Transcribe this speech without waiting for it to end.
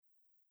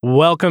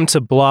Welcome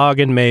to Blog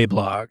and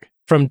Mablog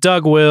from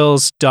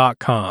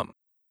DougWills.com.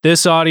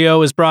 This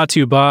audio is brought to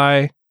you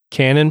by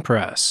Canon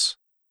Press.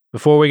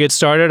 Before we get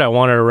started, I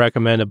wanted to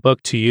recommend a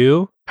book to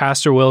you,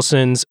 Pastor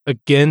Wilson's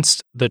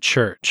Against the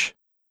Church.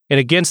 In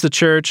Against the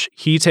Church,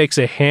 he takes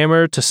a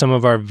hammer to some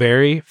of our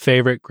very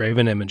favorite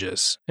graven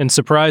images. And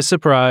surprise,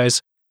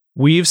 surprise,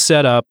 we've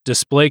set up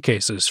display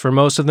cases for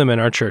most of them in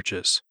our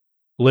churches.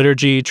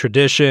 Liturgy,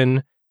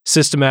 tradition,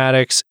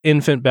 systematics,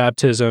 infant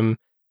baptism,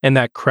 and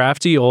that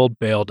crafty old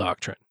Baal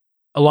doctrine.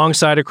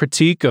 Alongside a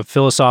critique of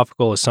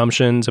philosophical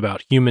assumptions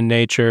about human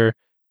nature,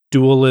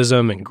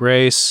 dualism, and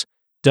grace,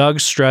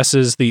 Doug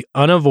stresses the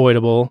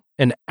unavoidable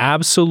and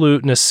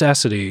absolute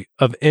necessity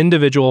of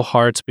individual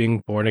hearts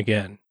being born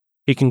again.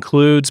 He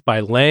concludes by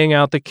laying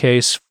out the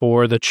case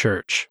for the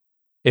church.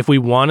 If we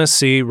want to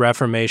see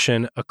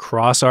reformation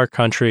across our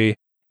country,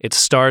 it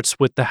starts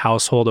with the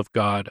household of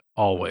God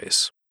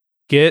always.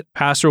 Get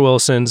Pastor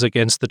Wilson's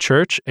Against the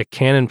Church at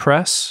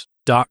canonpress.com.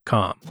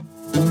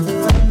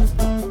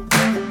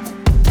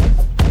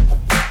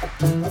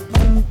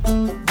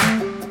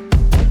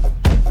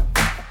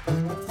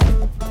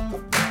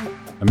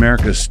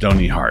 America's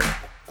Stony Heart,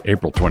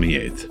 April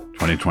 28th,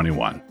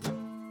 2021.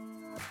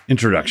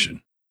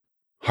 Introduction.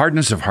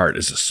 Hardness of heart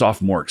is a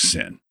sophomoric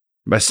sin.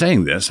 By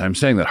saying this, I'm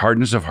saying that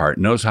hardness of heart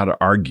knows how to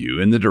argue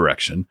in the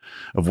direction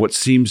of what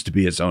seems to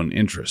be its own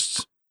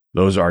interests.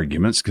 Those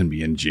arguments can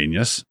be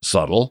ingenious,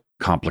 subtle,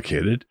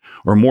 complicated,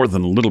 or more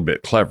than a little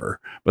bit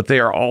clever, but they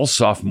are all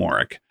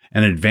sophomoric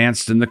and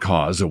advanced in the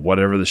cause of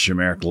whatever the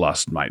chimeric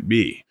lust might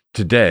be.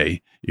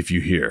 Today, if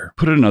you hear,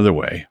 put another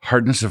way,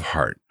 hardness of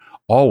heart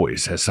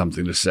always has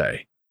something to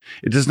say.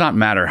 It does not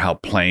matter how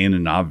plain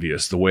and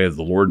obvious the way of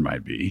the Lord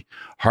might be.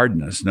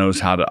 Hardness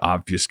knows how to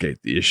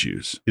obfuscate the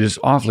issues. It is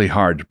awfully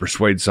hard to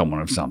persuade someone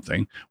of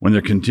something when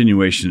their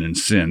continuation in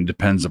sin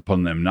depends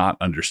upon them not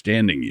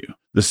understanding you.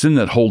 The sin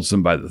that holds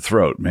them by the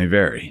throat may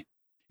vary.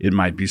 It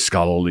might be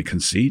scholarly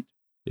conceit.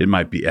 It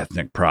might be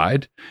ethnic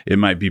pride. It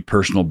might be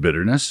personal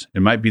bitterness.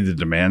 It might be the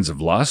demands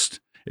of lust.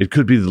 It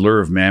could be the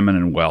lure of mammon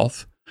and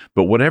wealth.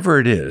 But whatever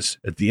it is,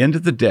 at the end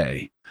of the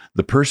day,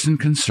 the person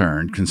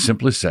concerned can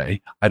simply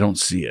say, "I don't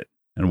see it,"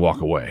 and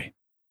walk away.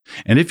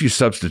 And if you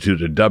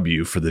substitute a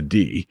W for the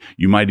D,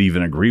 you might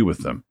even agree with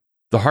them.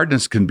 The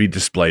hardness can be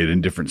displayed in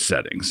different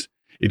settings.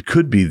 It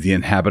could be the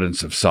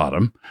inhabitants of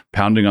Sodom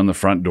pounding on the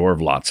front door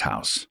of Lot's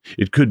house.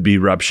 It could be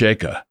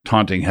Rabshakeh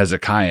taunting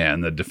Hezekiah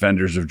and the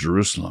defenders of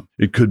Jerusalem.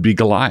 It could be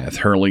Goliath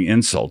hurling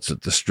insults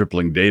at the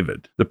stripling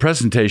David. The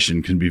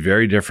presentation can be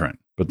very different,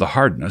 but the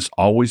hardness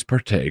always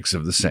partakes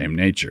of the same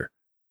nature.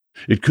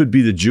 It could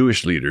be the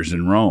Jewish leaders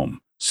in Rome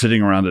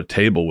sitting around a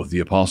table with the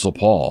Apostle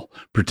Paul,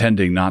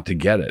 pretending not to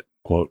get it.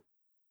 Quote,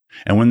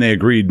 "And when they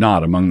agreed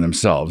not among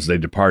themselves, they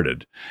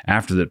departed,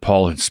 after that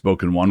Paul had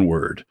spoken one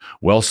word.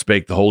 Well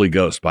spake the Holy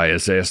Ghost by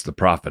Isaiah the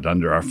prophet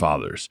under our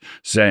fathers,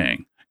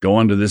 saying, Go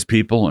unto this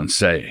people and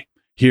say,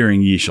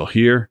 Hearing ye shall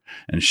hear,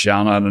 and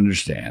shall not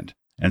understand,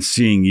 and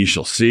seeing ye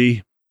shall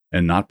see,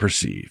 and not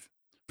perceive.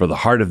 For the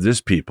heart of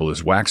this people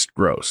is waxed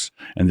gross,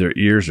 and their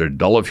ears are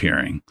dull of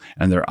hearing,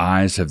 and their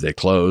eyes have they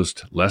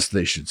closed, lest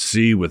they should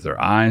see with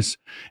their eyes,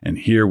 and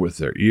hear with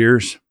their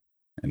ears,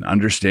 and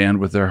understand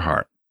with their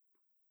heart,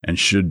 and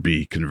should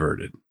be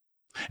converted.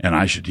 And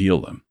I should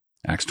heal them."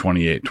 Acts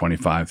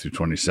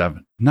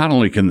 28:25-27. Not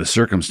only can the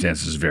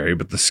circumstances vary,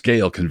 but the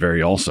scale can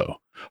vary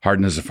also.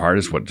 Hardness of heart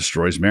is what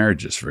destroys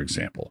marriages, for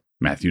example.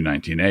 Matthew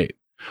 19:8.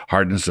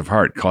 Hardness of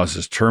heart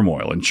causes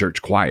turmoil in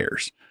church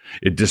choirs.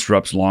 It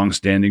disrupts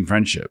long-standing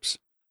friendships.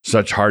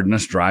 Such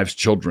hardness drives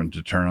children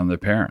to turn on their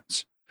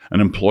parents.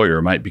 An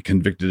employer might be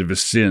convicted of a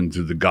sin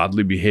through the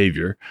godly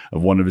behavior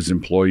of one of his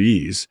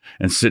employees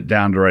and sit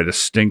down to write a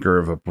stinker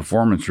of a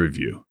performance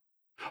review.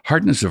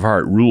 Hardness of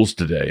heart rules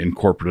today in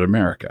corporate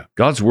America.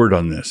 God's word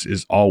on this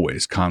is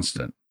always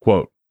constant.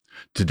 Quote,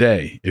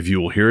 "Today, if you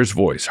will hear his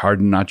voice,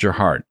 harden not your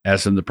heart,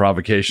 as in the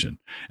provocation,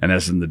 and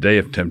as in the day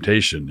of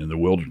temptation in the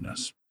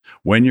wilderness,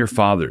 when your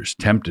fathers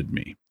tempted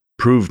me,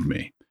 proved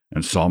me,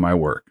 and saw my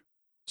work."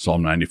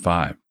 Psalm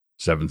 95,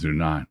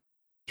 7-9.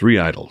 3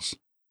 idols.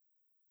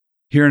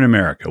 Here in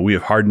America, we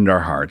have hardened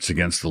our hearts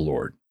against the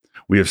Lord.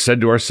 We have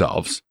said to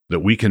ourselves that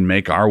we can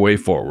make our way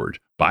forward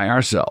by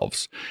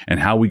ourselves,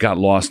 and how we got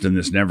lost in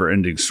this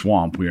never-ending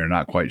swamp we are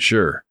not quite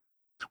sure.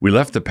 We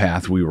left the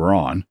path we were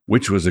on,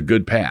 which was a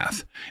good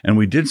path, and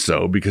we did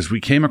so because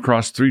we came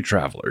across 3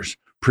 travelers,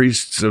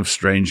 priests of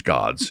strange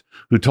gods,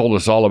 who told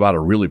us all about a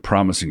really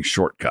promising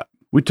shortcut.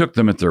 We took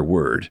them at their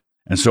word,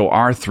 and so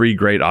our 3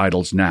 great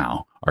idols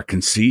now are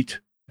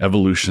conceit,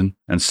 evolution,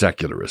 and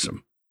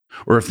secularism.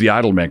 Or if the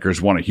idol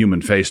makers want a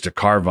human face to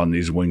carve on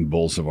these winged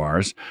bulls of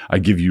ours, I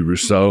give you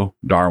Rousseau,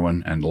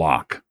 Darwin, and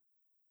Locke.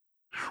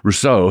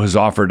 Rousseau has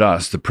offered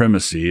us the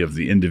primacy of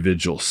the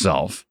individual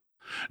self.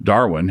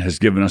 Darwin has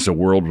given us a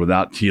world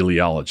without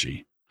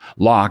teleology.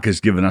 Locke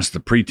has given us the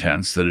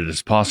pretense that it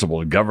is possible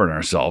to govern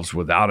ourselves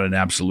without an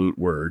absolute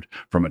word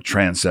from a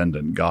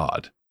transcendent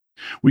God.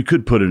 We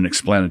could put an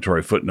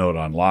explanatory footnote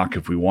on Locke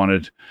if we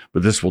wanted,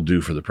 but this will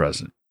do for the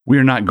present. We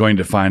are not going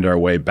to find our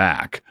way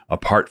back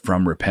apart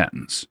from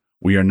repentance.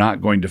 We are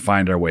not going to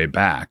find our way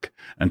back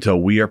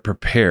until we are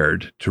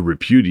prepared to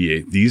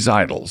repudiate these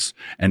idols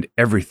and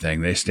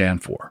everything they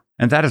stand for.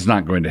 And that is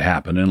not going to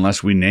happen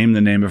unless we name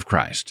the name of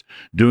Christ,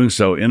 doing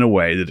so in a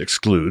way that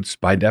excludes,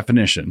 by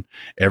definition,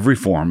 every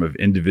form of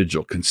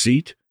individual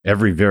conceit,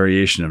 every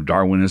variation of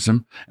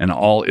Darwinism, and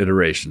all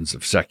iterations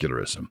of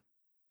secularism.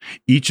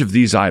 Each of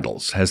these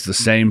idols has the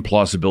same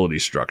plausibility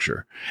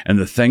structure, and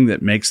the thing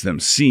that makes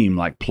them seem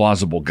like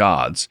plausible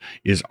gods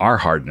is our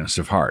hardness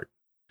of heart.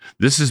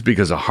 This is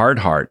because a hard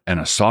heart and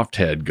a soft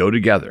head go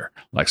together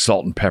like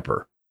salt and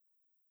pepper.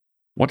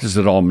 What does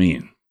it all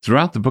mean?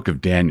 Throughout the book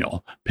of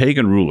Daniel,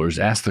 pagan rulers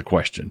ask the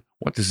question,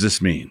 what does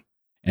this mean?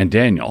 And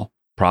Daniel,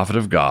 prophet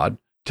of God,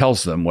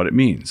 tells them what it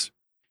means.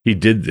 He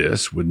did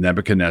this with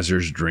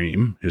Nebuchadnezzar's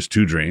dream, his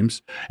 2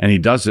 dreams, and he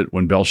does it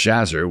when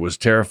Belshazzar was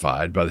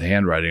terrified by the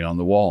handwriting on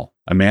the wall.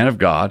 A man of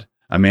God,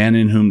 a man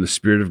in whom the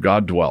Spirit of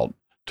God dwelt,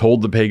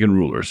 told the pagan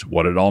rulers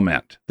what it all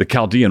meant. The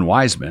Chaldean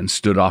wise men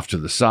stood off to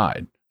the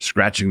side,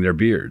 scratching their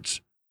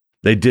beards.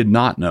 They did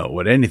not know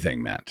what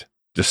anything meant.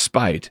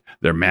 Despite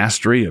their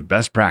mastery of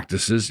best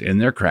practices in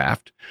their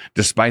craft,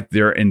 despite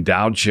their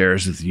endowed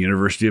chairs at the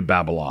University of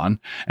Babylon,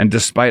 and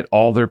despite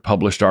all their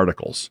published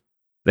articles.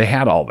 They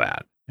had all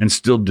that, and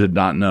still did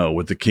not know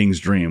what the king's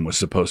dream was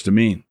supposed to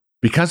mean.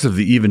 Because of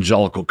the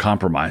evangelical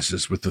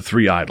compromises with the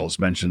 3 idols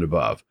mentioned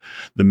above,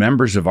 the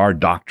members of our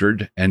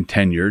doctored and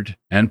tenured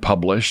and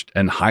published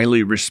and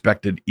highly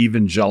respected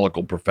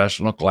evangelical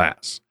professional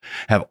class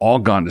have all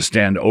gone to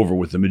stand over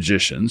with the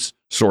magicians,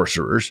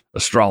 sorcerers,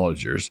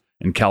 astrologers,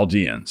 and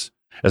Chaldeans,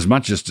 as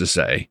much as to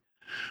say,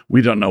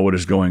 we don't know what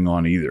is going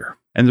on either.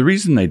 And the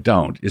reason they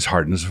don't is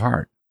hardness of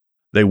heart.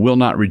 They will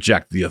not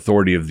reject the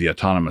authority of the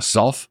autonomous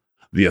self,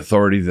 the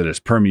authority that has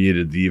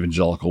permeated the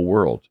evangelical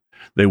world.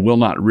 They will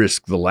not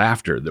risk the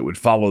laughter that would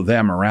follow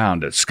them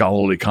around at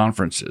scholarly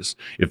conferences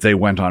if they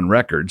went on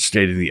record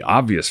stating the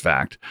obvious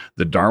fact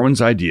that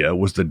Darwin's idea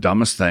was the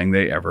dumbest thing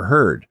they ever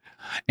heard.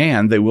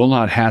 And they will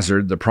not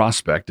hazard the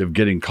prospect of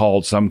getting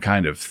called some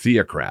kind of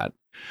theocrat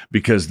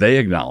because they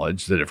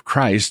acknowledge that if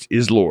Christ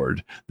is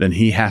Lord, then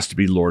he has to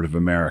be Lord of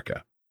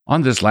America.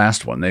 On this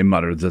last one, they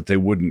muttered that they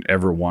wouldn't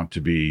ever want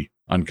to be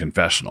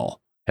unconfessional,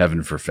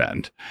 heaven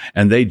forfend,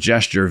 and they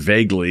gesture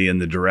vaguely in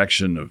the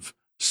direction of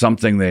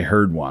something they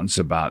heard once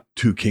about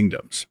 2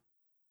 kingdoms.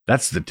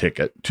 That's the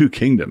ticket, 2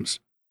 kingdoms.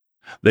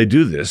 They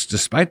do this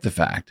despite the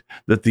fact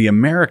that the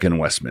American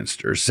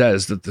Westminster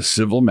says that the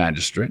civil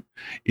magistrate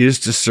is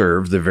to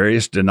serve the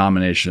various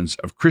denominations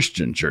of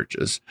Christian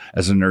churches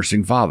as a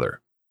nursing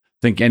father.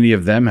 Think any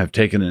of them have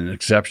taken an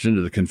exception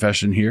to the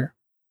confession here?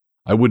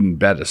 I wouldn't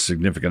bet a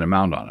significant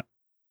amount on it.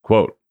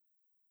 Quote,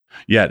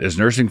 yet, as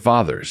nursing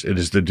fathers, it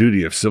is the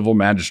duty of civil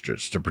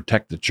magistrates to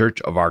protect the church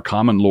of our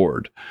common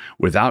Lord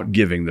without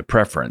giving the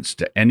preference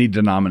to any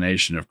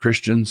denomination of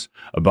Christians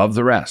above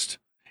the rest,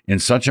 in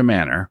such a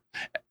manner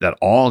that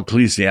all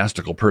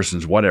ecclesiastical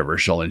persons whatever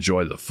shall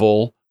enjoy the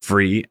full,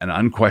 free, and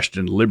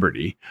unquestioned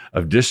liberty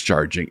of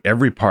discharging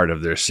every part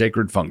of their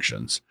sacred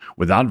functions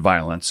without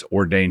violence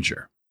or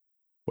danger.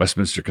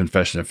 Westminster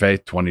Confession of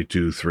Faith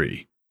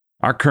 22:3.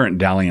 Our current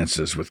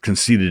dalliances with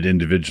conceited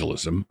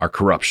individualism, our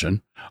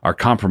corruption, our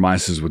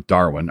compromises with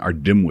Darwin are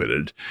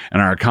dim-witted,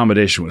 and our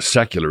accommodation with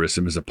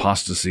secularism is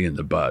apostasy in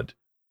the bud.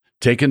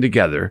 Taken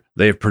together,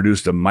 they have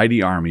produced a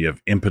mighty army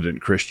of impotent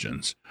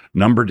Christians,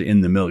 numbered in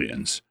the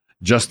millions,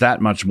 just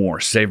that much more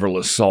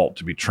savorless salt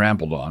to be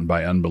trampled on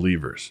by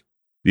unbelievers.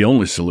 The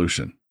only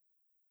solution,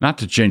 not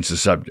to change the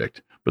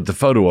subject, but the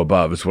photo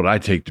above is what I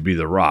take to be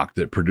the rock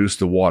that produced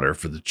the water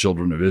for the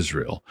children of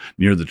Israel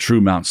near the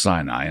true Mount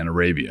Sinai in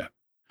Arabia.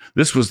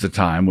 This was the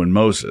time when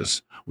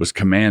Moses was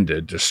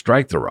commanded to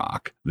strike the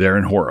rock there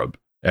in Horeb,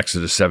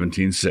 Exodus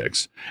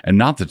 17:6, and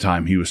not the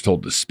time he was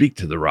told to speak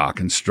to the rock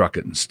and struck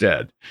it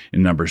instead,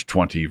 in Numbers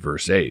 20,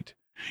 verse 8.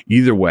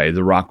 Either way,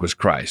 the rock was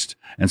Christ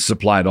and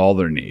supplied all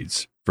their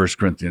needs, 1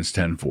 Corinthians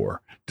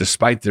 10:4,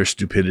 despite their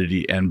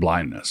stupidity and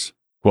blindness.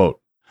 Quote,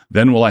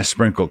 then will I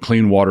sprinkle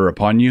clean water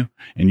upon you,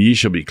 and ye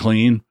shall be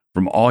clean.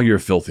 From all your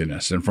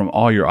filthiness and from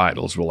all your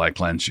idols will I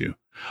cleanse you.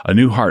 A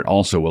new heart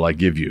also will I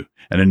give you,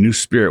 and a new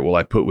spirit will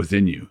I put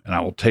within you, and I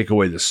will take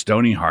away the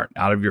stony heart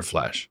out of your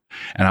flesh,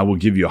 and I will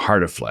give you a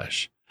heart of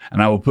flesh.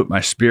 And I will put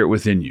my spirit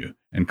within you,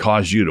 and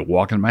cause you to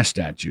walk in my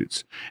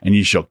statutes, and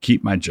ye shall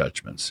keep my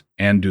judgments,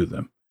 and do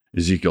them.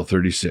 Ezekiel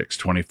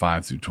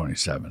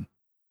 36:25-27.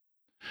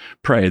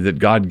 Pray that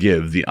God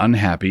give the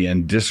unhappy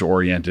and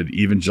disoriented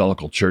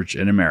evangelical church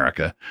in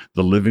America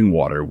the living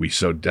water we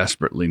so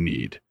desperately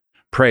need.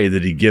 Pray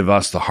that he give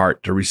us the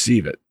heart to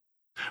receive it.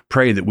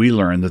 Pray that we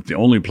learn that the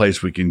only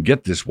place we can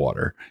get this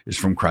water is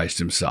from Christ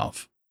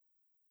himself.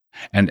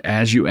 And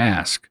as you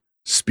ask,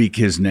 speak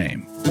his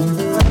name.